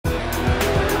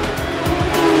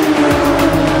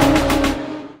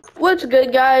What's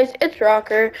good, guys? It's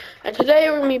Rocker, and today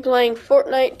we're going to be playing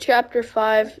Fortnite Chapter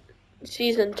 5,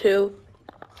 Season 2.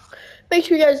 Make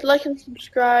sure you guys like and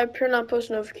subscribe, turn on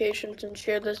post notifications, and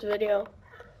share this video.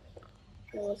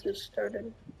 Now let's get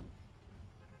started.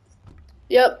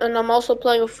 Yep, and I'm also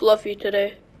playing with Fluffy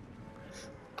today.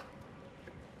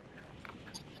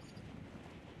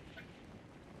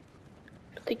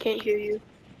 They can't hear you.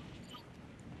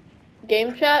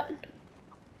 Game chat?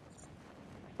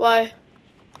 Why?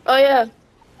 Oh, yeah.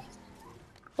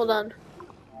 Hold on.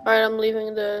 Alright, I'm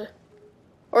leaving the...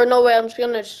 Or no, wait, I'm just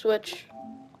gonna switch.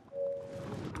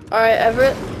 Alright,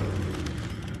 Everett?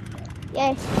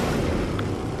 Yay.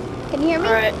 Can you hear me?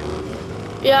 Alright.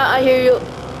 Yeah, I hear you.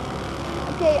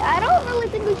 Okay, I don't really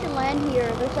think we should land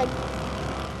here. There's like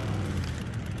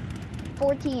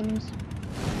 4 teams.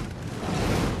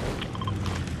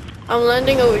 I'm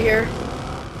landing over here.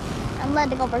 I'm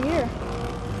landing over here.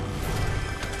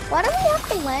 Why do we have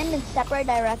to land in separate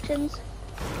directions?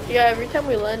 Yeah, every time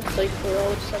we land, it's like we're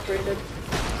always separated.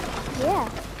 Yeah.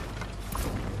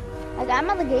 Like I'm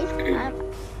at the gas.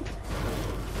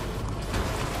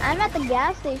 I'm at the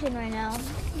gas station right now.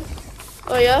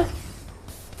 Oh yeah?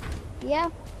 Yeah.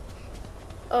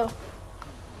 Oh.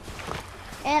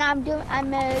 And I'm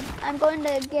going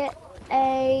to get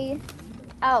a.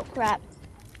 Oh crap!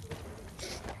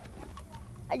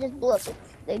 I just blew up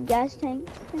the gas tank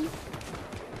thing.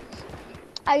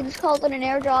 I just called it an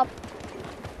airdrop.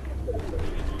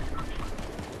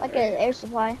 Like an air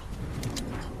supply.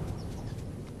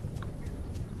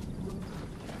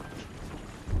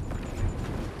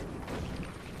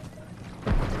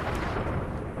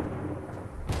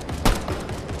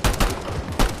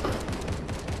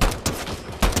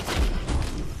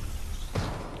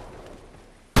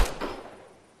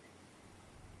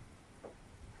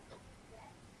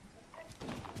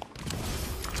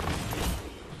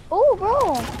 Oh,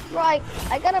 bro! Right,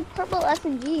 I got a purple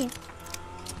SMG.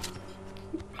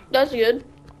 That's good.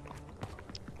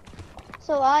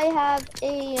 So I have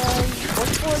a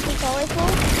forward assault rifle,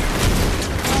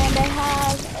 and I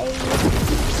have a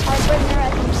Harbinger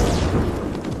SMG.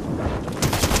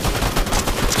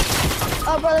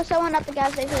 Oh, bro, there's someone at the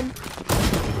gas station.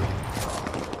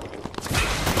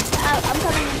 I'm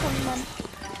coming.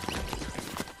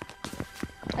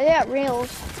 I got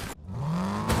rails.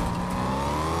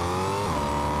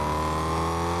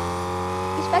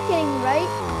 He's spectating me, right?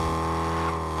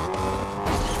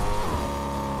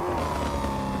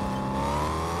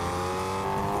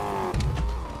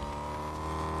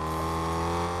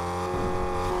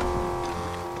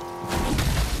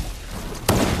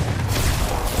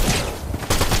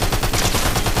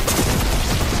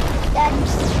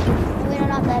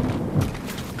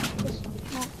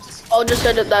 I'll just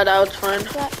edit that out, it's fine.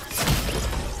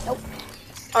 Nope.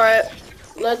 Alright,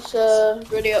 let's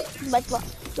ready up. Go back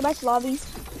to lobby.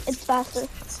 It's faster.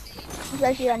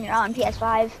 Especially on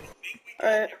PS5.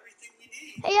 Alright.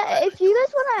 Hey, if you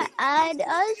guys want to add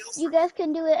us, you guys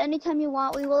can do it anytime you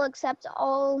want. We will accept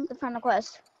all the friend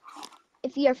requests.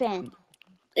 If you're a fan.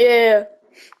 Yeah.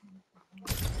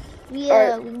 We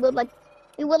would like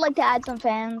to add some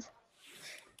fans.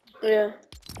 Yeah.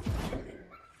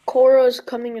 Cora is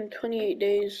coming in 28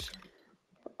 days.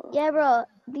 Yeah, bro.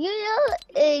 Do you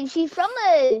know she's from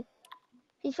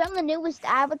the newest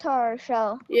Avatar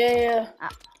show? Yeah. Yeah.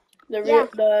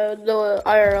 The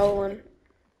IRL one.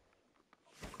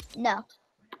 No.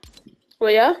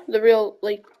 Well, yeah, the real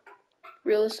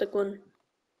realistic one.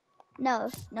 No,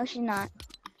 she's not.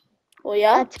 Well,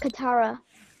 yeah. That's Katara.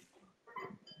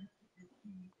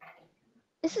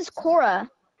 This is Cora.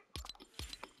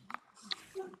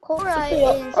 Cora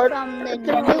is from the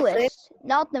newest,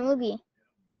 not the movie.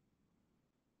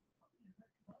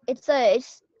 It's a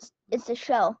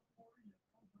show.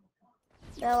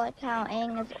 So like how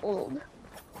Aang is old.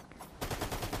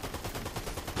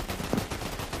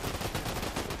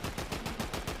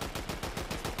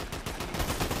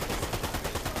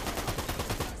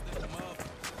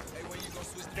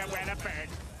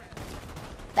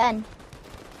 Ben.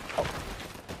 Oh.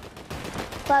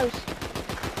 Close.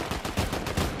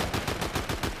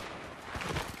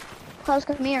 Close,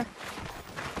 come here.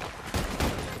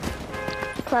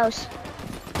 Close.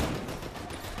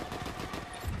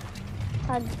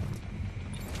 Hug.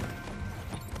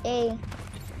 A.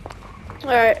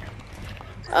 Alright.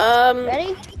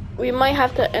 Ready? We might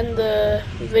have to end the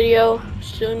video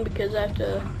soon because I have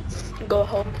to go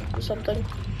help or something.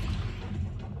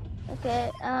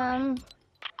 Okay,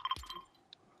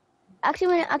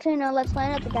 actually no, let's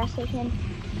land at the gas station.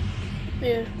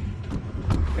 Yeah.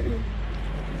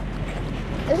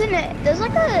 There's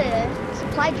like a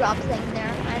supply drop thing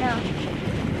there, I know.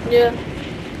 Yeah.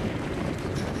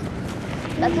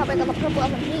 That's how I got the purple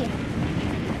SMG.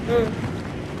 Mm.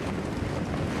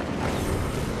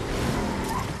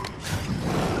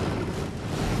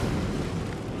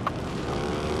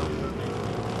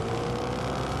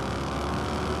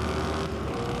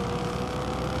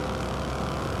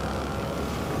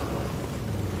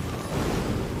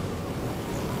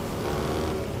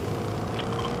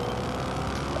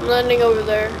 I'm landing over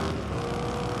there.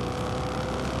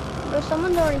 There's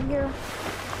someone already here.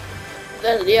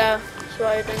 Yeah, that's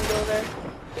why I didn't go there.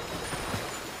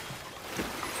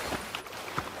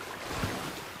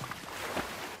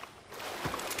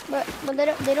 But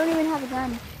they don't even have a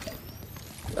gun.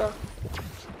 Oh.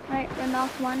 Right, we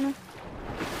knocked one.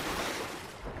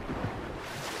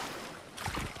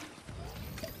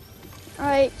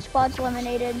 Alright, squad's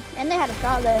eliminated. And they had a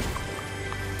shot there.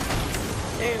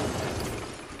 Damn.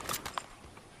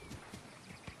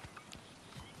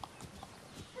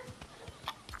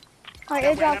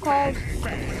 Alright, airdrop called.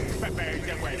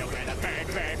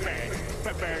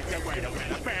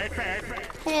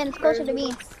 And it's closer to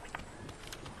me.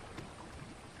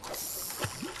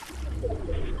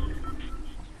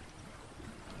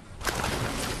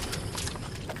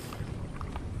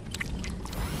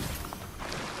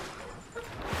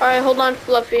 Alright, hold on,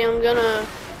 Fluffy. I'm gonna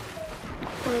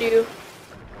come to you.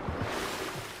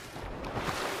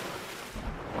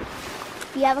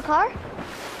 Do you have a car?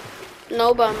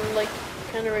 No, but I'm like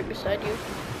kind of right beside you.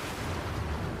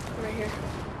 Right here.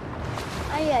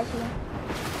 Oh yeah, I see.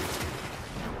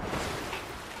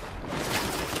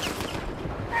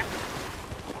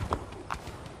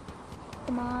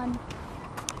 Come on.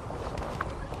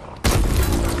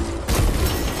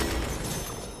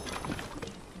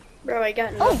 Bro, I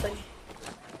got nothing.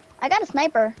 I got a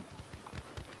sniper.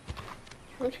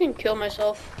 I'm just gonna kill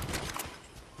myself.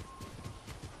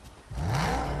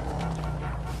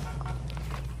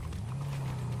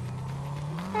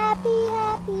 Happy,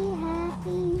 happy,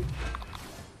 happy.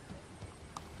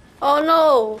 Oh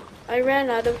no! I ran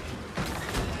out of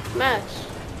mats.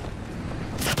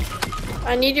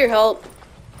 I need your help.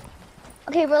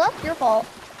 Okay, well that's your fault.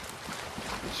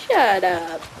 Shut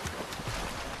up.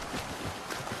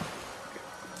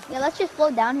 Yeah, let's just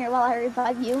float down here while I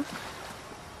revive you.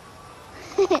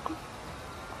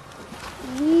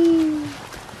 Wee.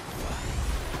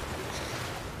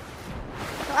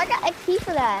 So I got XP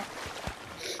for that.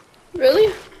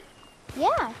 Really?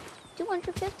 Yeah,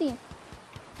 250.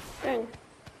 Dang.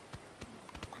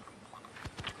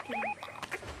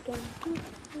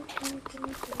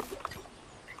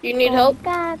 You need help?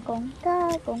 Oh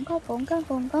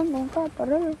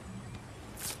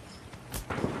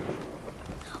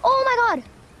my god!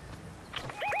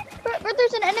 Bro,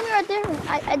 there's an enemy right there.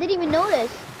 I didn't even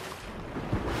notice.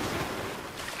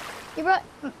 Yeah,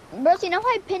 bro, so you know how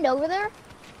I pinned over there?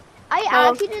 I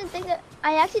actually didn't think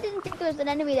there was an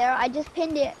enemy there. I just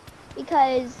pinned it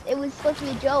because it was supposed to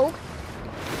be a joke.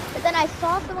 But then I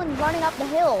saw someone running up the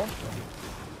hill.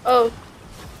 Oh.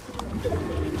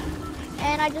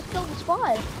 And I just killed the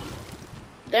squad.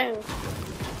 Dang.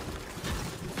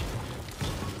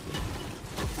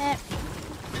 And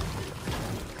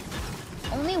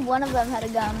only one of them had a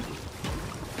gun.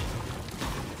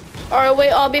 Alright,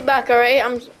 wait, I'll be back, alright?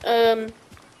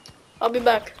 I'll be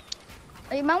back.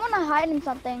 Or you might want to hide in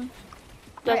something.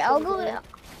 That's Alright, I'll what go. I'm doing.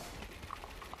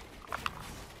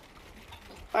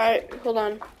 Alright, hold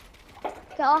on.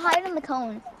 Okay, I'll hide in the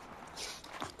cone.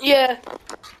 Yeah.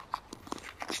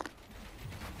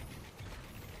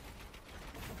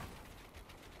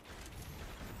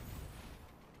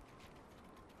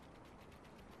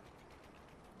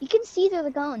 You can see through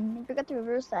the cone. You forgot to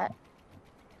reverse that.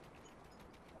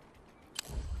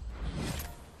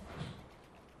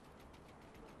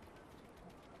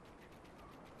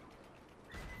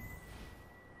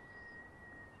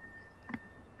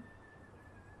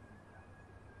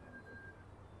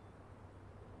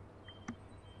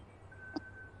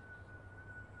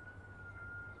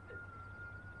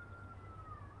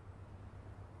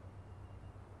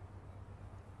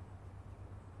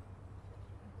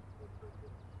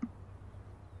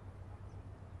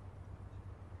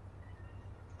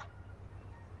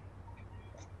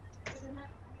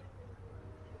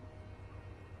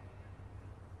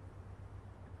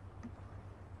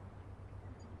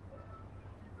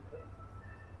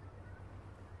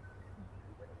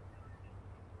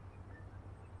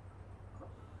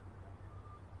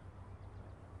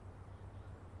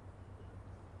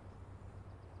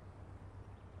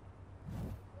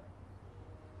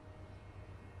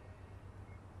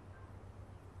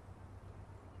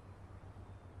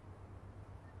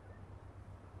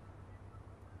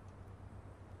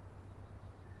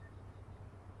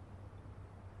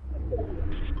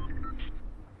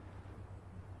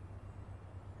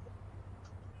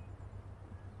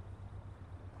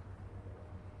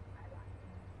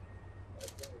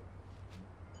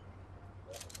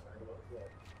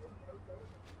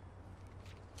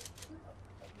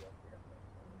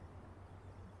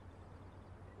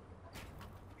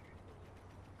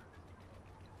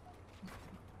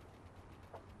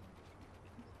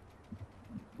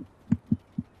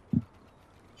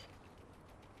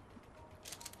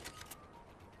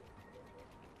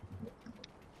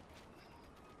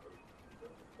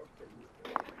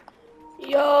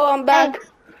 I'm back.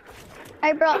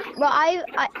 Hey, bro, I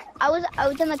was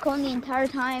in the cone the entire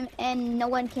time and no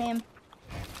one came.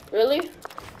 Really?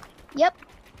 Yep.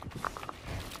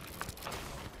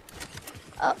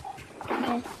 Oh.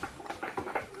 Okay.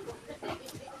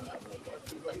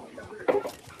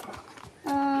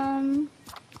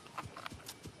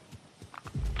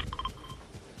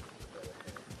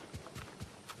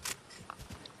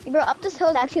 Bro, up this hill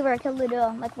is actually where I killed the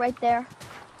duo, like right there.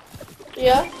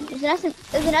 Yeah. There's an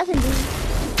SMG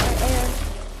right there.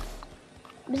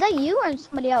 Was that you or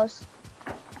somebody else?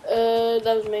 That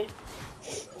was me.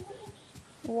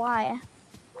 Why?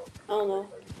 I don't know.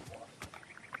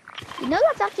 You know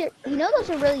that's actually, you know those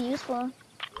are really useful.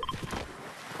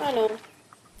 I know.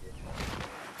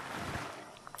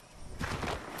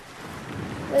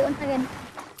 Wait 1 second.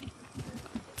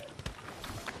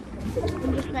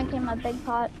 I'm just making my big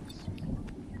pots.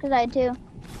 Cause I had two.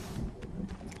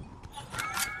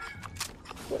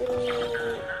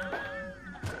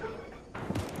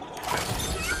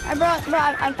 Bro,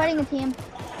 I'm fighting a team.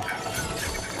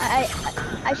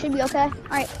 I should be okay.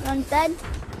 Alright, one's dead.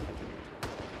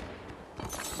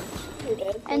 You're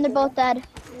dead. And they're both dead.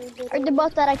 Or they're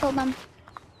both dead, I killed them.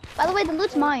 By the way, the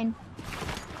loot's mine.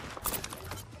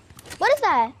 What is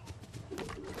that?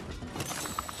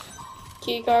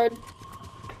 Key card.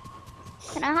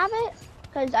 Can I have it?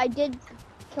 Because I did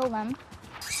kill them.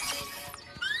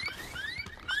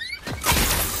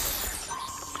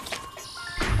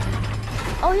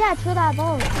 Oh yeah, it's for that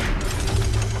boat.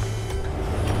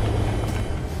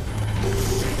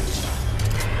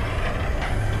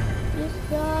 Just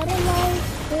gotta like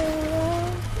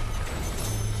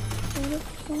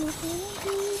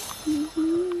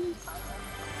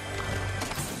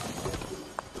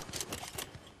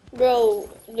Bro,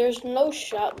 there's no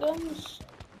shotguns?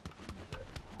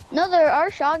 No, there are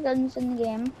shotguns in the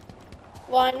game.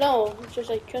 Well, I know. It's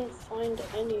just I couldn't find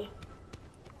any.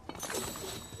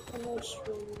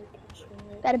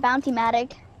 Got a bounty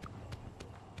matic.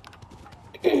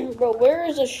 Bro, where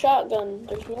is a shotgun?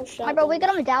 There's no shotgun. Alright, bro, we got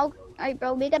a medal. Alright,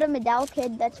 bro, we got a medal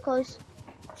kid that's close.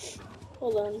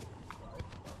 Hold on.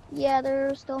 Yeah, there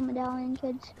are still medallion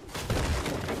kids.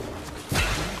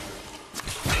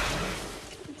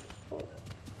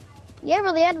 Yeah,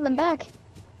 bro, they added them back.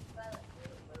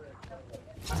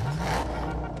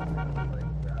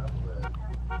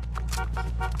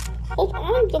 Hold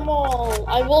on, Jamal.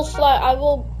 I will slide. I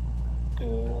will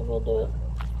do it.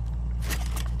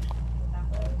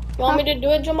 You want me to do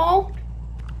it, Jamal?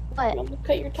 What? You want me to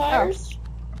cut your tires?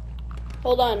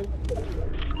 Hold on.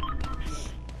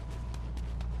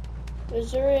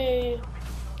 Is there a...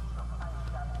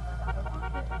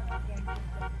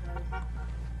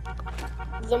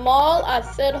 Jamal, I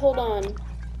said hold on.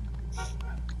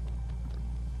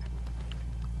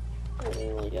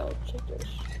 Yo, check this.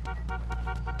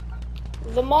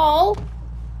 Jamal,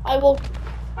 I will...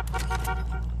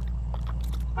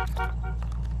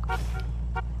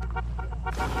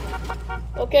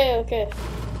 Okay.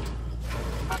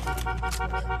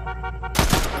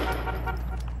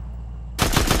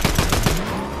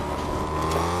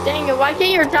 Dang it, why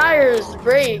can't your tires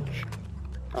break?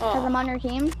 Because I'm on your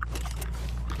team.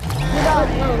 No,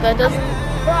 that doesn't...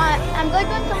 Bro, I'm going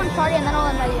to join someone's party and then I'll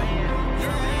invite you.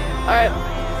 Alright.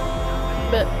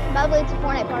 But... By the way, it's a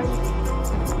Fortnite party.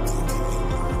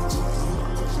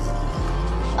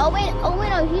 Oh wait,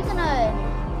 no, he's gonna...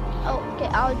 Oh, okay,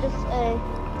 I'll just,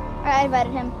 Alright, I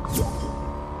invited him.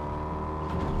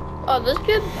 Oh, this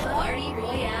kid? Party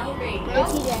Royale Hey, Radio.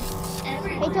 TJ.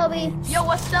 Hey, Toby. Yo,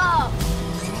 what's up?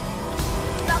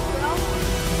 What's up, bro?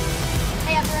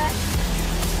 Hey, Everett.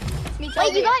 It's me, Toby.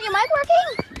 Wait, you got your mic working?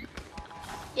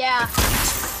 Yeah.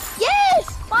 Yes!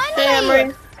 Finally! Hey,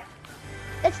 Emery.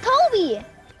 It's Toby!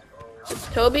 It's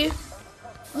Toby?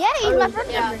 Yeah, he's my friend.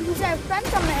 yeah. He's my friend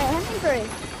from Henry.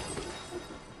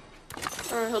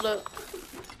 Alright, hold up.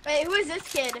 Wait, who is this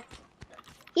kid?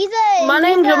 My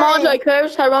name's Jamal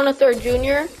Jacobs, Tyrone III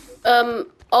Jr.,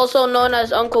 also known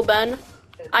as Uncle Ben.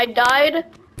 I died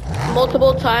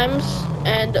multiple times,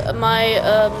 and my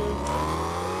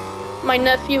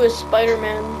nephew is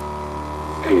Spider-Man.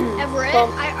 Everett,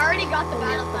 Well, I already got the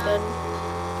battle pass.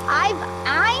 I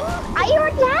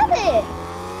already have it.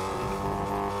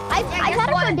 I've guess had it for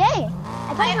a what? day.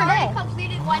 I've had I it for a already day.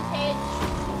 completed one page.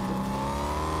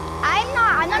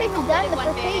 I'm not even done with the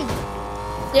first page.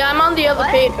 Yeah, I'm on the other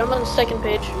What? page. I'm on the second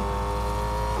page.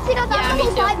 See, no, Yeah, I'm me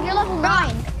level too. 5, you're level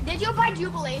 9. Did you buy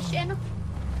Jubilation?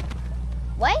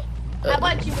 What? I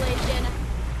bought Jubilation.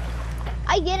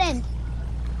 I didn't.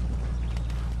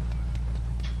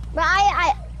 But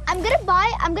I'm gonna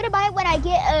buy it when I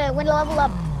get when I level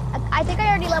up I think I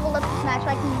already leveled up this match so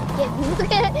I can get you.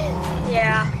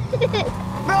 Yeah.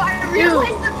 Bro, I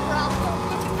realized the problem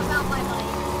about my mic.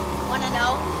 Wanna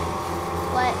know?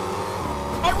 What?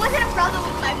 It wasn't a problem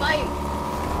with my mic.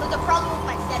 It was a problem with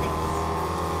my settings.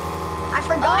 I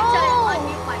forgot to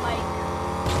unmute my mic.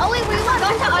 Oh wait, were you on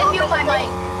I forgot to unmute my mic.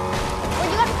 Were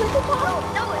you on a crystal ball?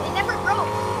 No, it never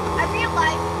broke. I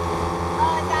realized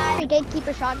that...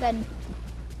 Gatekeeper shotgun.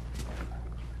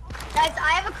 Guys,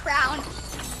 I have a crown.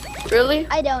 Really?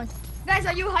 I don't. Guys,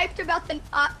 are you hyped about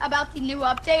the new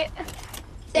update?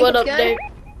 Think What it's update?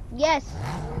 good? Yes.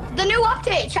 The new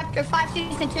update, Chapter 5,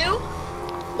 Season 2.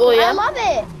 Well, yeah. I love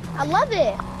it. I love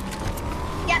it.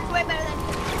 Yeah, it's way better than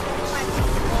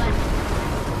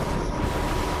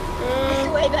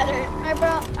It's way better. Alright, bro.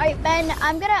 Alright, Ben.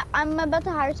 I'm about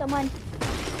to hire someone.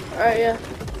 Alright, yeah.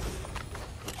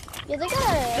 Yeah, they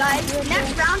gotta. Guys,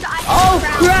 next round I Oh,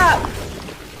 round. crap!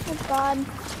 Oh God.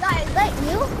 Guys, Is that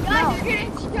you? guys, No. you're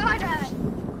getting shot at.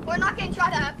 We're not getting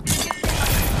shot at.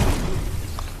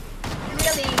 You're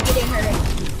really getting hurt.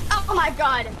 Oh my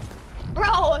God.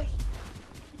 Bro.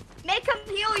 Make him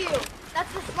heal you.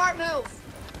 That's the smart move.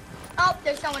 Oh,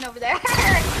 there's someone over there.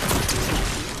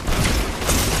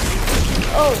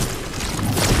 Oh.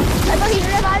 I thought he's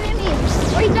reviving me.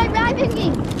 Or he's reviving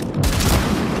me.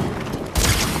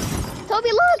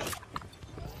 Toby, look.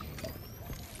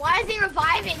 Why is he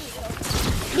reviving you?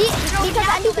 Because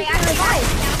NPCs can revive.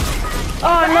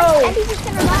 Oh, no! NPCs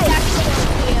can revive.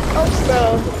 Oh,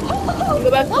 bro. Go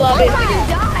back to the What lobby. was You that?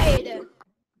 died.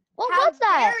 What How was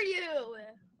that? dare you?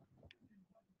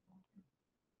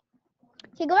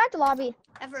 Okay, go back to lobby.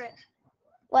 Everett.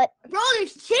 What? Bro,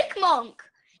 there's Chickmonk.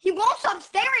 He won't stop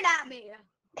staring at me.